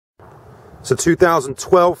It's a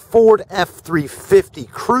 2012 Ford F-350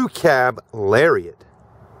 Crew Cab Lariat.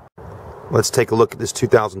 Let's take a look at this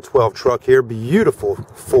 2012 truck here. Beautiful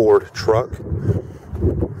Ford truck.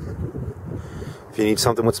 If you need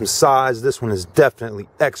something with some size, this one is definitely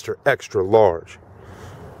extra, extra large.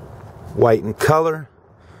 White in color.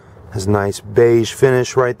 Has a nice beige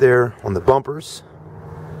finish right there on the bumpers.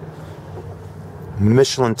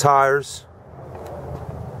 Michelin tires.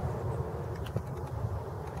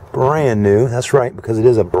 Brand new. That's right, because it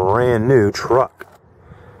is a brand new truck.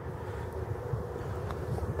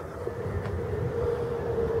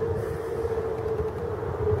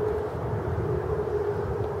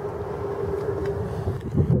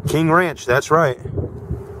 King Ranch, that's right.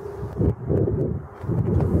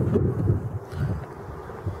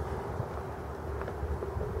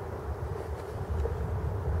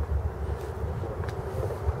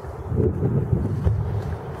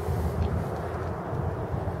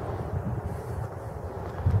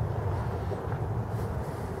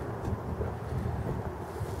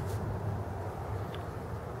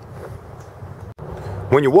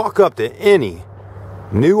 When you walk up to any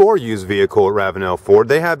new or used vehicle at Ravenel Ford,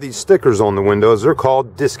 they have these stickers on the windows. They're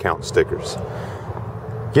called discount stickers.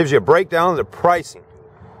 Gives you a breakdown of the pricing.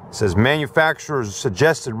 It says manufacturer's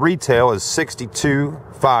suggested retail is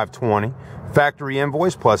 $62,520. Factory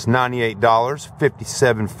invoice plus $98,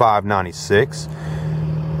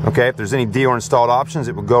 $57,596. Okay, if there's any dealer installed options,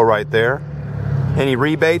 it will go right there. Any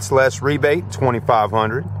rebates, less rebate,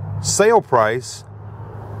 $2,500. Sale price,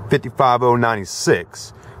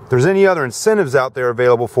 $55,096. If there's any other incentives out there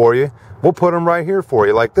available for you, we'll put them right here for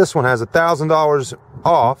you. Like this one has $1,000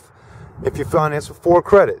 off if you finance with Ford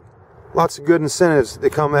credit. Lots of good incentives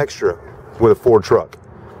that come extra with a Ford truck.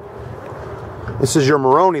 This is your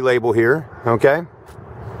Moroni label here, okay?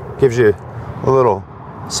 Gives you a little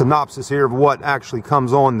synopsis here of what actually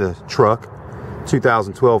comes on the truck.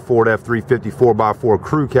 2012 Ford F-350 4x4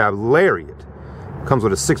 Crew Cab Lariat. Comes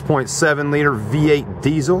with a 6.7 liter V8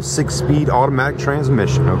 diesel, 6-speed automatic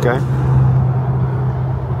transmission, okay?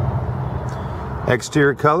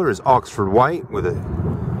 Exterior color is Oxford white with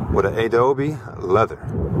an Adobe leather.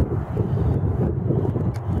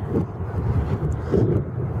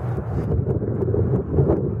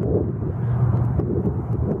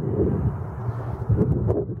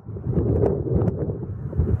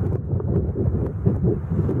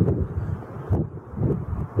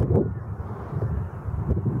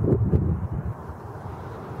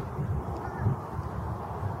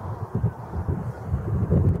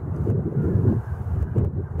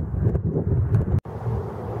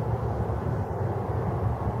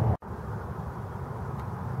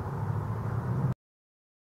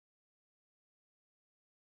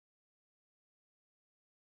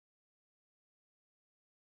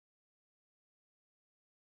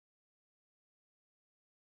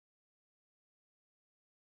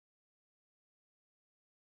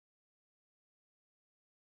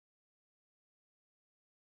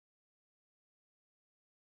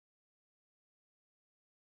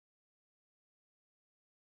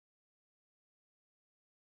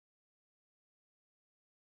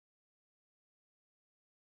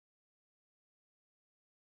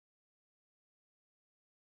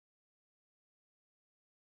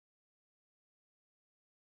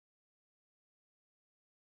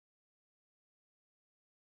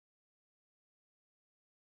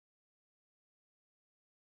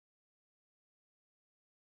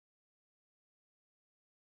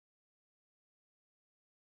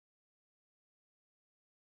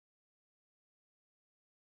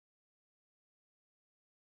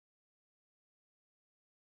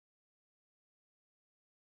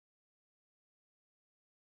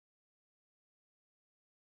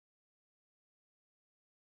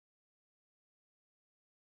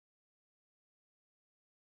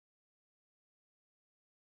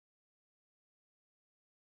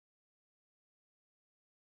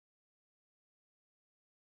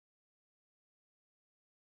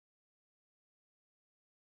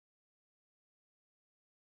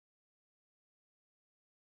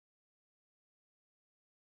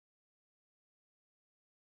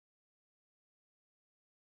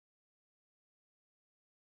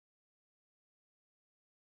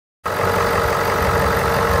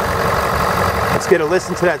 Let's get a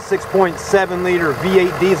listen to that 6.7 liter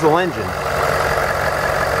V8 diesel engine.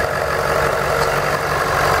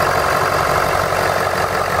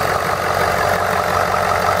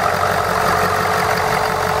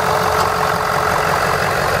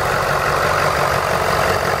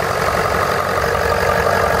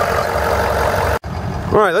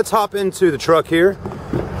 Alright, let's hop into the truck here.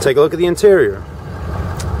 Take a look at the interior.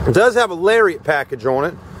 It does have a Lariat package on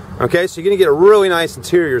it. Okay, so you're going to get a really nice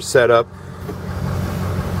interior setup.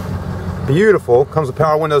 Beautiful. Comes with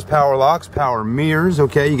power windows, power locks, power mirrors.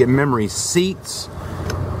 Okay, you get memory seats.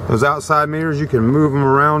 Those outside mirrors, you can move them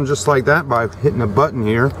around just like that by hitting a button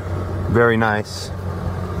here. Very nice.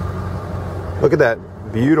 Look at that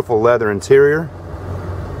beautiful leather interior.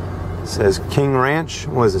 It says King Ranch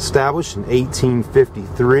was established in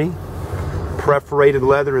 1853. Perforated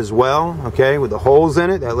leather as well, okay, with the holes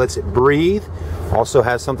in it that lets it breathe. Also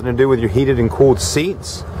has something to do with your heated and cooled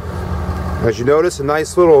seats. As you notice, a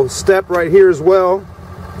nice little step right here as well.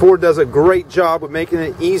 Ford does a great job with making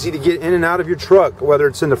it easy to get in and out of your truck, whether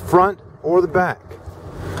it's in the front or the back.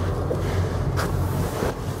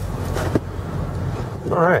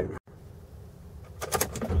 All right.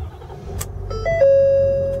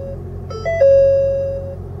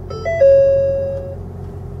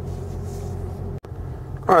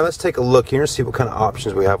 All right, let's take a look here and see what kind of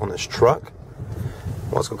options we have on this truck.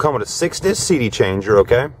 Well, it's going to come with a 6-disc CD changer,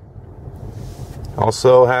 okay?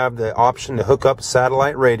 Also have the option to hook up a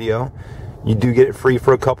satellite radio. You do get it free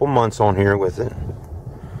for a couple months on here with it.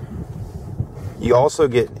 You also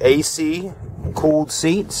get AC cooled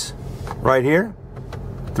seats right here.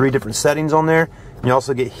 3 different settings on there. And you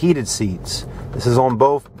also get heated seats. This is on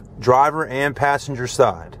both driver and passenger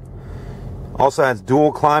side. Also has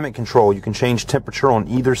dual climate control. You can change temperature on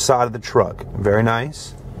either side of the truck. Very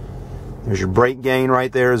nice. There's your brake gain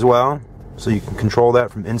right there as well. So you can control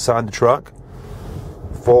that from inside the truck.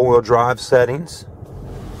 4-wheel drive settings,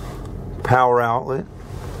 power outlet.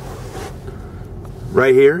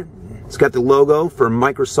 Right here, it's got the logo for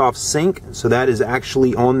Microsoft Sync, so that is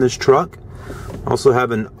actually on this truck. Also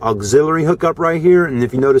have an auxiliary hookup right here, and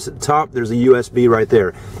if you notice at the top, there's a USB right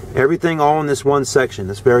there. Everything all in this one section.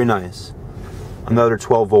 That's very nice. Another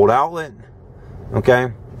 12-volt outlet.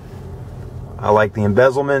 Okay. I like the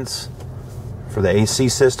embezzlements for the AC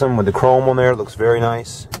system with the chrome on there. It looks very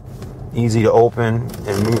nice. Easy to open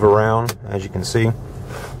and move around, as you can see.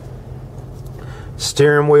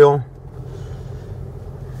 Steering wheel,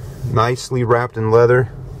 nicely wrapped in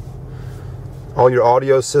leather. All your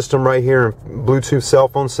audio system right here, Bluetooth cell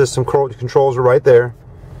phone system controls are right there.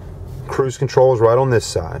 Cruise controls right on this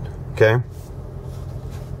side, okay?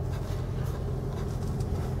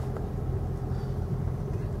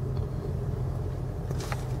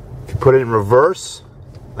 If you put it in reverse,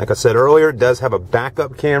 like I said earlier, it does have a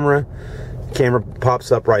backup camera. The camera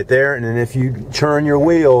pops up right there, and then if you turn your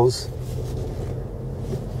wheels,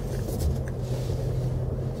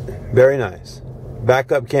 very nice.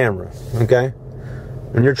 Backup camera, okay?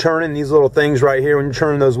 When you're turning these little things right here, when you're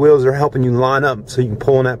turning those wheels, they're helping you line up so you can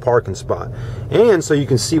pull in that parking spot. And so you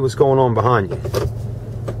can see what's going on behind you.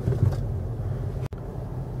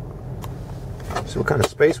 See what kind of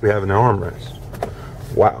space we have in the armrest.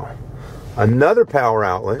 Wow. Another power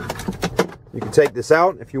outlet. You can take this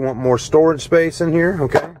out if you want more storage space in here,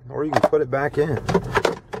 okay? Or you can put it back in.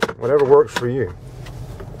 Whatever works for you.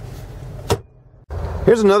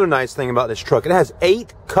 Here's another nice thing about this truck. It has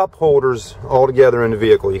 8 cup holders all together in the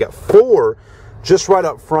vehicle. You got 4 just right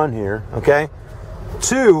up front here, okay?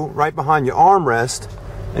 2 right behind your armrest.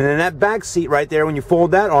 And then that back seat right there, when you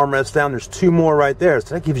fold that armrest down, there's 2 more right there.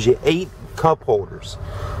 So that gives you 8 cup holders.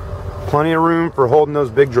 Plenty of room for holding those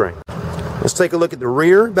big drinks. Let's take a look at the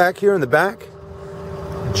rear back here in the back.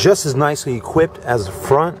 Just as nicely equipped as the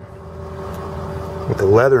front with the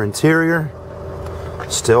leather interior.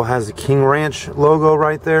 Still has the King Ranch logo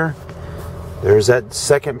right there. There's that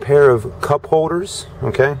second pair of cup holders,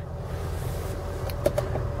 okay?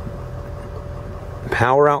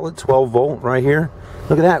 Power outlet, 12 volt right here.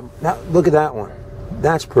 Look at that. Look at that one.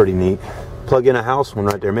 That's pretty neat. Plug in a house one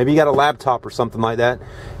right there. Maybe you got a laptop or something like that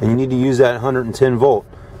and you need to use that 110 volt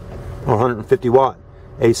or 150 watt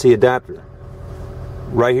AC adapter.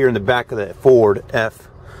 Right here in the back of that Ford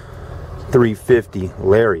F-350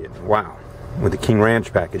 Lariat. Wow. With the King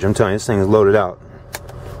Ranch package. I'm telling you, this thing is loaded out.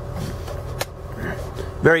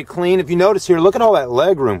 Very clean. If you notice here, look at all that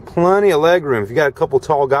leg room. Plenty of leg room. If you got a couple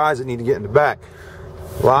tall guys that need to get in the back.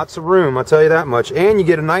 Lots of room, I'll tell you that much. And you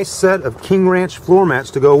get a nice set of King Ranch floor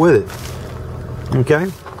mats to go with it.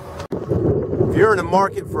 Okay? If you're in the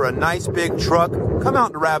market for a nice big truck, come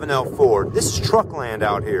out to Ravenel Ford. This is truck land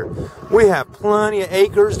out here. We have plenty of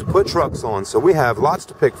acres to put trucks on, so we have lots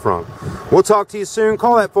to pick from. We'll talk to you soon.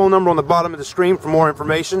 Call that phone number on the bottom of the screen for more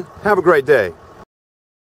information. Have a great day.